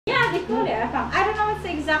call it AFAM. I don't know what's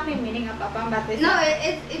the exactly meaning of AFAM, but no,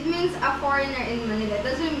 it means a foreigner in Manila. It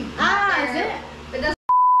doesn't matter. Is it?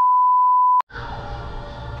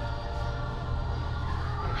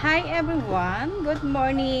 Hi everyone, good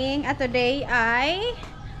morning. At today ay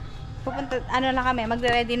pupunta,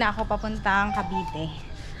 magre-ready na ako papuntang Cavite.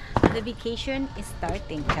 The vacation is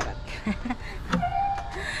starting. Charot.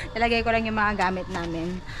 Ilagay ko lang yung mga gamit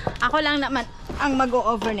namin. Ako lang naman ang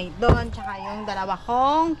mag-overnight doon, tsaka yung dalawa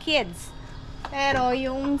kong kids. Pero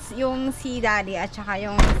yung si daddy at tsaka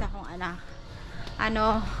yung isa kong anak,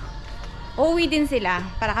 uuwi din sila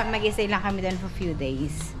para mag-stay lang kami doon for few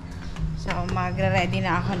days. So magre-ready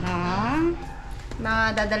na ako ng mga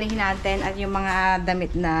dadalhin natin at yung mga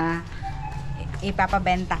damit na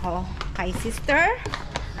ipapabenta ko kay sister.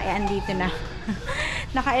 Ay, andito na.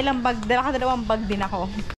 Nakailang bag, nakadalawang bag din ako.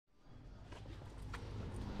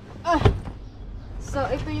 So,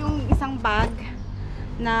 ito yung isang bag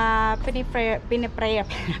na piniprayer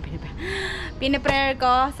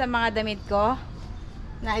ko sa mga damit ko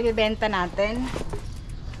na ibibenta natin.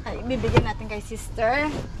 Ay, ibibigyan natin kay sister.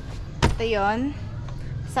 Ito yun.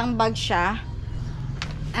 Isang bag siya.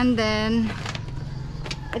 And then,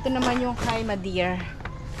 ito naman yung kay Madeir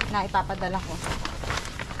na ipapadala ko.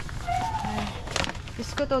 Ay,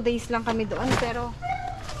 Diyos ko, 2 days lang kami doon, pero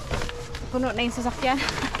puno na yung sasakyan.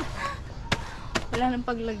 Wala nang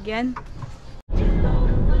paglagyan.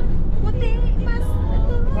 Puti, mas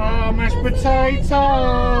mashed potato!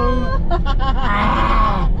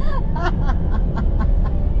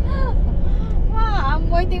 Wow,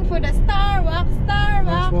 I'm waiting for the Starbucks.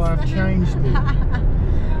 That's why I've changed it.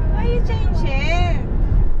 Why you change it?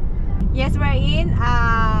 Yes, we're in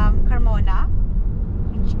Carmona,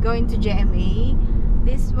 going to GMA.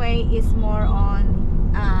 This way is more on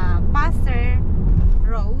faster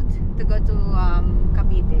road to go to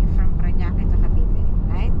Cavite, from Parañaque to Cavite,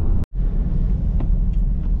 right?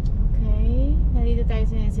 Okay, nandito tayo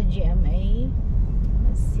sa GMA.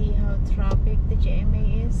 Let's see how traffic the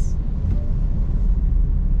GMA is.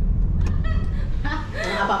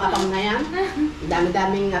 Ang apang-apang na yan.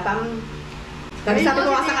 Dami-daming apang. Kasi sabi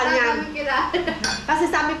ko sa kanya, kasi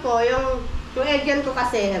sabi ko, yung agent ko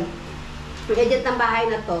kasi, yung agent ng bahay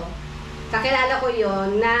na to, kakilala ko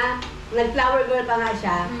yon na nag-flower girl pa nga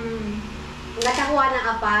siya. Nakakuha ng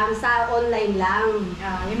apang sa online lang.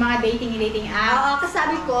 Yung mga dating apps. Oo, kasi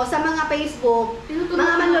sabi ko, sa mga Facebook,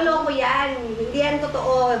 mga manloloko yan. Hindi yan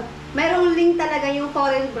totoo. Mayroong link talaga yung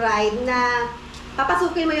foreign bride na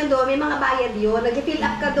papasukin mo yun doon, may mga bayad yun. Nag-fill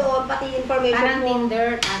up ka doon, pati information parang mo.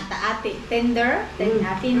 Tinder,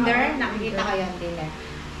 nakikita ko yun, Tinder.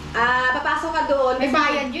 Papasok ka doon. May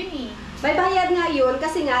bayad yun eh. May bayad nga yun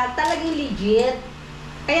kasi nga talagang legit.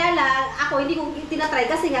 Kaya lang, ako hindi ko tinatry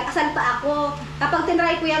kasi nga kasal pa ako. Kapag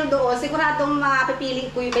tinry ko yan doon, siguradong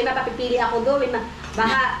mapipili ko yun. May mapapipili ako doon.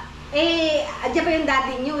 Baka, adyan pa yung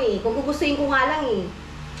daddy nyo eh. Kung gugustuhin ko nga lang eh.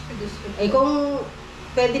 Kung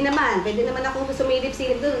pwede naman akong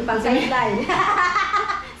sumilip-silip doon, pang sideline.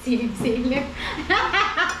 Silip-silip.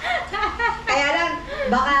 Kaya lang,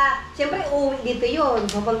 baka, siyempre uuwi dito yun.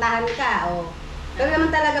 Pupuntahan ka, o. Pero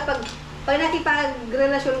naman talaga, pag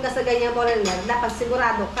nakipag-relasyon ka sa ganyang foreigner, dapat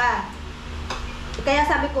sigurado ka. Kaya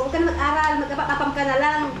sabi ko, huwag ka na mag-aral, magkapapam ka na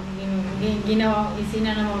lang.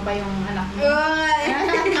 Isina naman pa yung anak mo.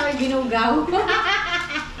 Ay, ginugaw.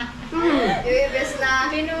 Ibibes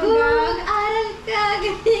na, mag-aral ka,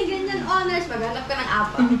 ganyan honors, maghanap ka ng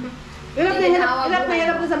apang. Hirap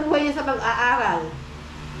na sa buhay niya sa pag-aaral.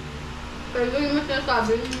 Pero yung mas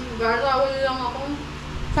sinasabi, garawan lang ako.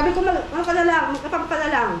 Sabi ko, magkapap ka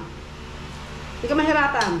na lang. Hindi ka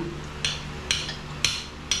mahirapan.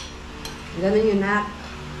 Ganun yun, nak.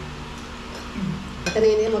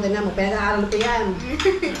 Pataninin mo, pinag-aaral ko yan.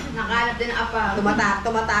 Nakahanap din ang apang.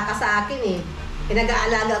 Tumata ka sa akin eh.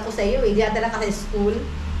 Pinag-aalaga ko sa iyo eh. Dinadala ka sa school.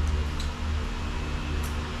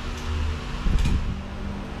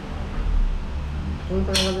 Ano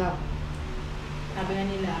talaga? Sabi nga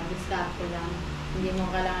nila, stop ko lang. Hindi mo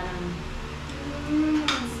kailangan ng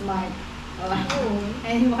smart.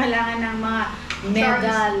 Hindi mo kailangan ng mga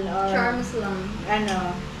medal or charms lang.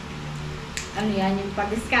 Ano yan, yung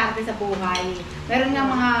pag-diskarte sa buhay. Meron nga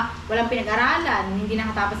mga walang pinag-aralan, hindi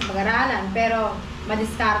nakatapos sa pag-aralan, pero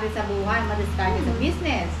madiskarte sa buhay, madiskarte sa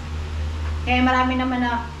business. Kaya marami naman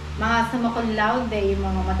na mga summa cum laude, yung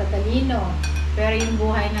mga matatalino. Pero yung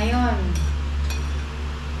buhay ngayon,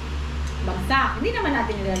 bagsak. Hindi naman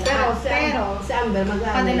natin nilalahat. Pero si Amber,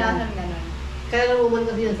 kadalasan ganun. Kariruman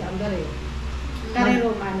ka din si Amber eh.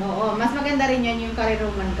 Kariruman, oo. Mas maganda rin yun yung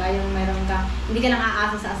kariruman ka, yung meron ka, hindi ka lang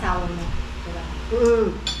aasa sa asawa mo. Diba?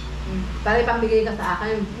 Para ipambigay ka sa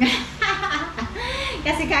akin.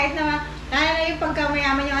 Kasi kahit naman, lalo na yung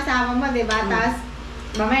pagkamayaman yung asawa mo, di ba? Tapos,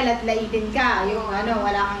 mamaya laitin ka. Yung ano,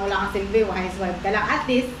 wala kang silbi, housewife ka lang. At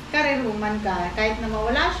least, career woman ka. Kahit na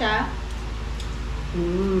mawala siya,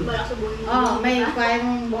 Wala sa buhay mo. may kaya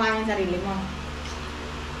mong buhayin yung sarili mo.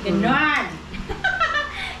 Ganon!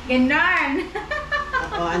 Ganon!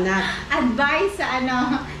 Oo, anak. Advice sa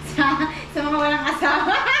ano, sa mga walang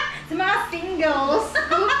asawa, sa mga singles.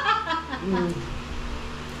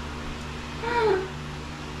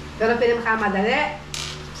 Pero pinakamadali.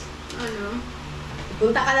 Ano?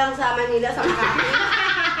 Punta ka lang sa Manila, sa Makati.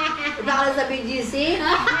 Punta ka lang sa BGC.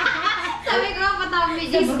 Sabi ko nga patawag may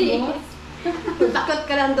GC. Takot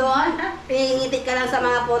ka lang doon. Pingiti ka lang sa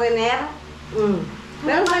mga foreigner.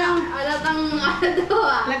 Meron ka lang. Alatang ano daw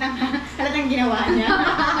ah. Halatang ginawa niya.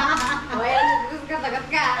 Well, gusto ka, tagat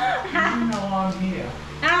ka. No, I'm here.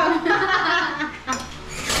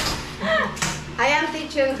 I am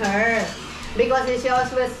teaching her. Because she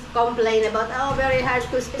always complain about, very hard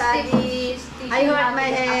to study. I hurt my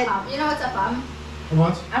head. AFAM. You know what's AFAM?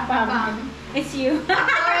 What? AFAM. It's you.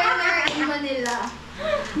 Foreigner in Manila.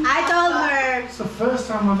 I told her. It's the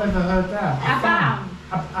first time I've ever heard that. AFAM.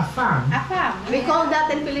 AFAM? AFAM. We call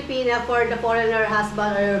that in Filipina for the foreigner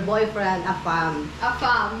husband or boyfriend, AFAM.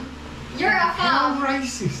 AFAM. You're How AFAM.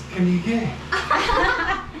 racist can you get?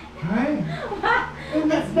 Hey? And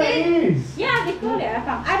that is. Yeah, they call it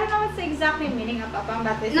AFAM. I don't know what's the exact meaning of AFAM,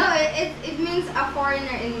 but it's... No, it means a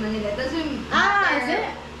foreigner in Manila. It doesn't matter. Is it?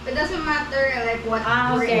 It doesn't matter like what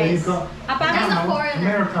okay. So you've got AFAM. Just a Americano, foreigner.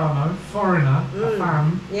 Americano, foreigner, AFAM.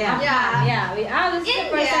 Yeah. Yeah. This is the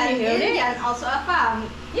first time you heard it. Indian also AFAM.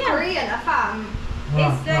 Yeah. Korean AFAM.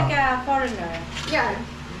 It's like a foreigner. Yeah.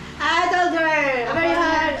 I told her, very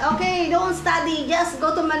hard. Okay, don't study. Just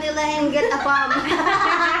go to Manila and get AFAM.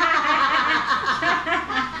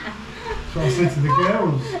 That's what I said to the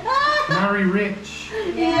girls. Marry rich.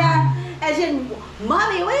 Yeah. And she said,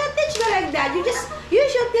 Mommy, why you teach me like that? You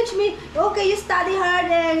should teach me. Okay, you study hard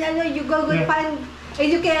and you go Yeah. find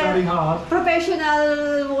Study educate hard.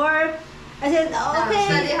 professional work. I said, okay.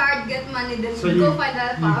 Study hard, get money, then So go you find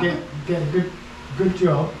a AFAM. get a good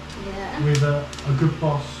job Yeah. with a good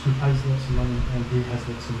boss who pays lots of money and he has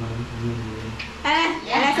lots of money and then you win. And I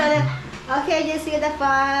said, okay, just get the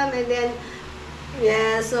farm and then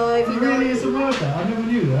so if you Really don't is a word that? I never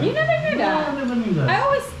knew that. You never knew No, that? I never knew I that.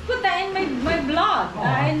 always put that in my blog,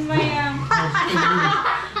 in my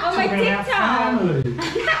on my Talking about TikTok. family.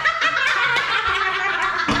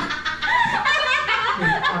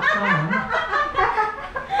 AFAM.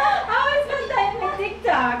 I always put that in my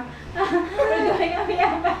TikTok. We're going up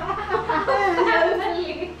here.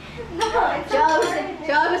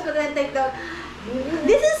 she always put on TikTok.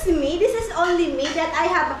 This is me. This is only me that I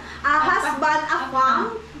have a husband, a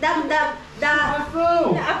farm. The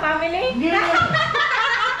AFAM. A family? Yeah.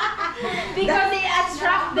 Because they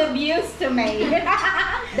attract the views to me. the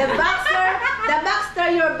Baxter,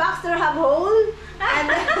 your Baxter have hole and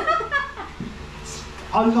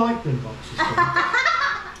I like them boxes.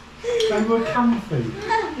 They were comfy.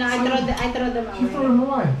 No, I throw them You threw away. them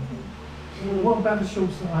away. What about the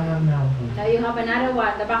shorts that I have now? Now you have another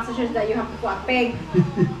one, the boxer shorts that you have to put a peg.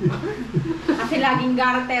 Kasi laging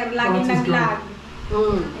garter, laging Garter's naglag.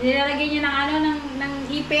 gone. Nilalagay niya ng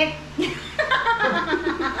ipit.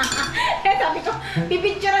 Eh sabi ko,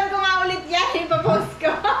 pipicturean ko nga ulit yan, ipapost ko.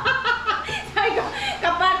 Sabi ko,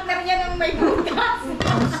 kapartner niya nung may butas.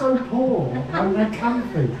 I'm so poor. They're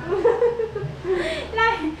comfy.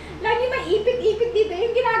 Lagi may ipit-ipit dito.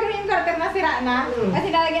 Yung ginagawa yung garter na sira na. Kasi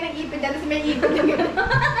lalagyan ng ipit dyan, tapos may ipit yung gano'n.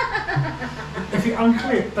 If you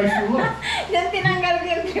unclip, they fall off. Diyan tinanggal ko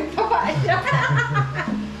yung trip pa pa siya.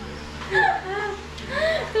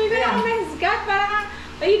 Sabi ko na, oh my God, parang,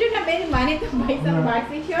 oh, you don't have any money to buy some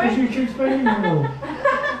boxing Because shorts? you keep spending it all.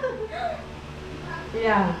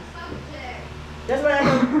 yeah. That's what I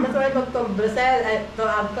told to Brazil, to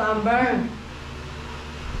Amber.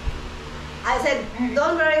 I said,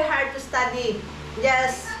 don't very hard to study.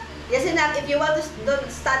 Yes enough. If you want to don't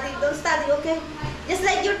study, okay? Just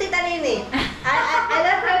like your Tita Nini. I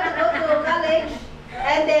let her to go to college,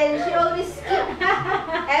 and then she always skip.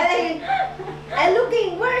 And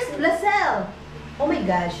looking, where's Brazil? Oh my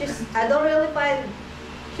gosh, I don't really find.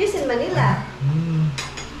 She's in Manila.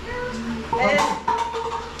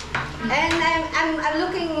 And I'm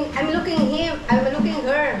looking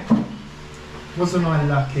her. Wasn't I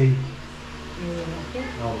lucky? I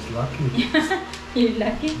was lucky. You're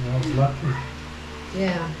lucky. I was lucky.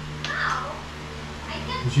 Yeah.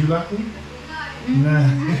 Was you lucky? No.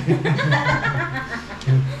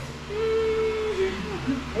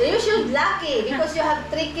 You should lucky because you have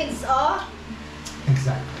 3 kids, oh.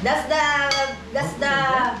 Exactly. That's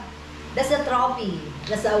the trophy.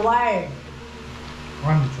 That's the award.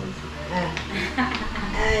 On the trophy.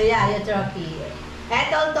 Yeah, your trophy. I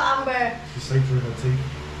told to Amber, She's safer in the teeth.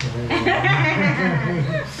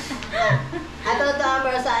 I told to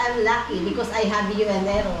Amber, so I'm lucky because I have you and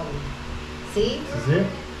Aaron. See? This is it?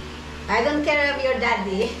 I don't care if your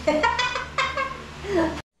daddy.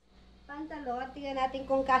 Pantalon, tingnan natin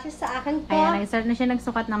kung kasya sa akin to. Ayan, nag-start na siya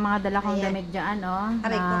nagsukat ng mga dala kong Ayan. damit dyan, oh.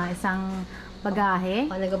 Aray ko. Na isang bagahe.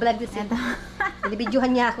 Oh, nag-vlog this. Ito.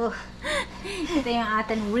 Binibidyohan niya ako. Ito yung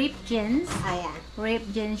ating ripped jeans. Ayan. Ripped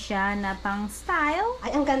jeans siya na pang style.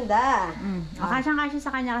 Ay, ang ganda. O, kasyang-kasya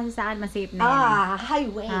sa kanya kasi sa akin masafe na yan. High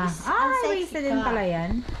waist. Ah, Ang sexy waisted din ka. pala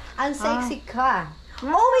yan. Ang sexy ka.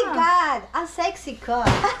 Wow. Oh my God! Ang sexy ka.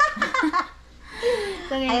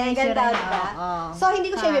 So, Ay, ang ganda, diba? So, hindi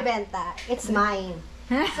ko siya ibibenta. It's mine.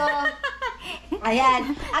 So,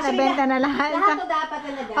 ayan. Nabenta na lahat. Lahat to dapat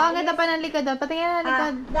na guys. Oh, ang ganda pa ng likod doon. Patingin na ng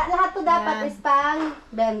likod. Lahat to dapat Ayan. is pang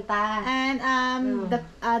benta. And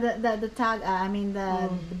the tag, I mean the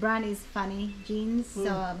brand is Funny Jeans. So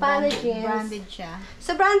Funny Jeans. branded siya.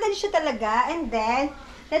 So, branded siya talaga. And then,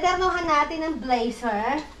 taternuhan natin ng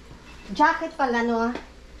blazer. Jacket pala, no?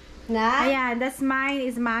 Na? Ayan, that's mine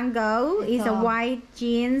is mango. Is a Ito. white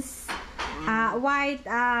jeans. White,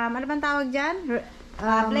 ano bang tawag dyan?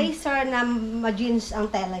 Blazer na ma-jeans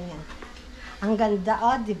ang tela niya. Ang ganda,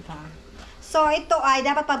 oh, di ba? So, ito ay,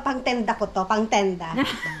 dapat pangtenda ko to, pangtenda.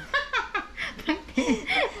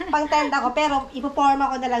 Pangtenda ko, pero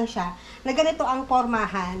ipoporma ko na lang siya na ganito ang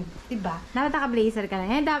pormahan, di ba? Dapat naka-blazer ka na.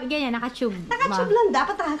 Yan, ganyan, naka-tube. Naka-tube lang,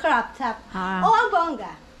 dapat naka-crop top. Oh, ang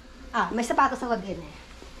bongga. May sapatos ako din eh.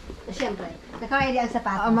 Siyempre, naka-ready ang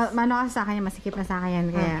sapatos. Mano ka sa akin, masikip na sa akin yan.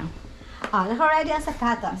 Kaya. Naka-ready ang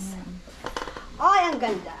sapatos. Oh, ang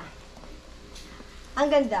ganda. Ang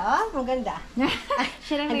ganda, oh. Ang ganda.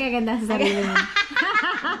 Siya lang nagaganda sa sarili niya.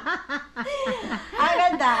 Ang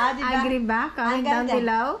ganda, di ba? Agree ba? Comment Ang down ganda.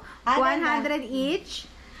 below. Ang 100 each.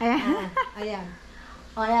 Ayan. Ayan.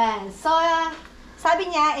 O, yan. So, sabi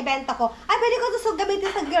niya, ibenta ko. Ay, pwede ko ito gamitin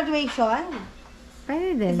sa graduation. Pwede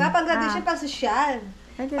din. Diba? Pang graduation, pang social.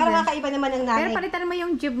 Pwede Para din. kakaiba naman ang nanay. Pero palitan mo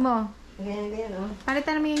yung tube mo. Ganyan, ganyan, oh.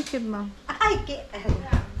 Palitan mo yung tube mo. Ay,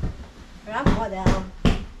 Ram model.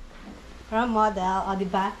 Ram model, o,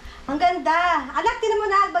 diba? Ang ganda. Anak, tinan mo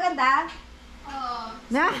na, maganda.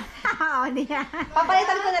 Oo, di yan.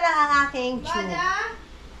 Papalitan ko na lang ang aking tube.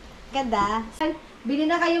 Ganda. Bili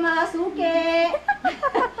na kayo mga suki.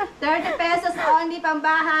 30 pesos only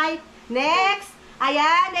pambahay. Next.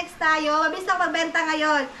 Ayan, next tayo. Mabilis na magbenta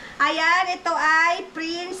ngayon. Ayan, ito ay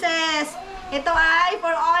Princess. Ito ay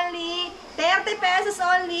for only 30 pesos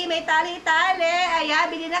only. May tali-tali.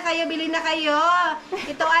 Ayan, bili na kayo, bili na kayo.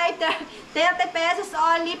 Ito ay 30 pesos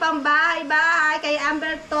only pambahay-bahay. Kay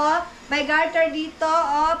Amber to. May garter dito.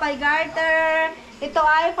 Oh, may garter. Ito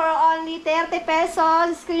ay for only 30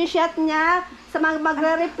 pesos. Screenshot niya sa mga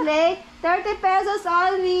magre-replay. 30 pesos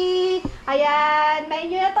only. Ayan. May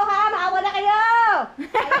inyo na to ha. Maawa na kayo.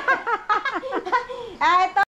 Ayan. Ito.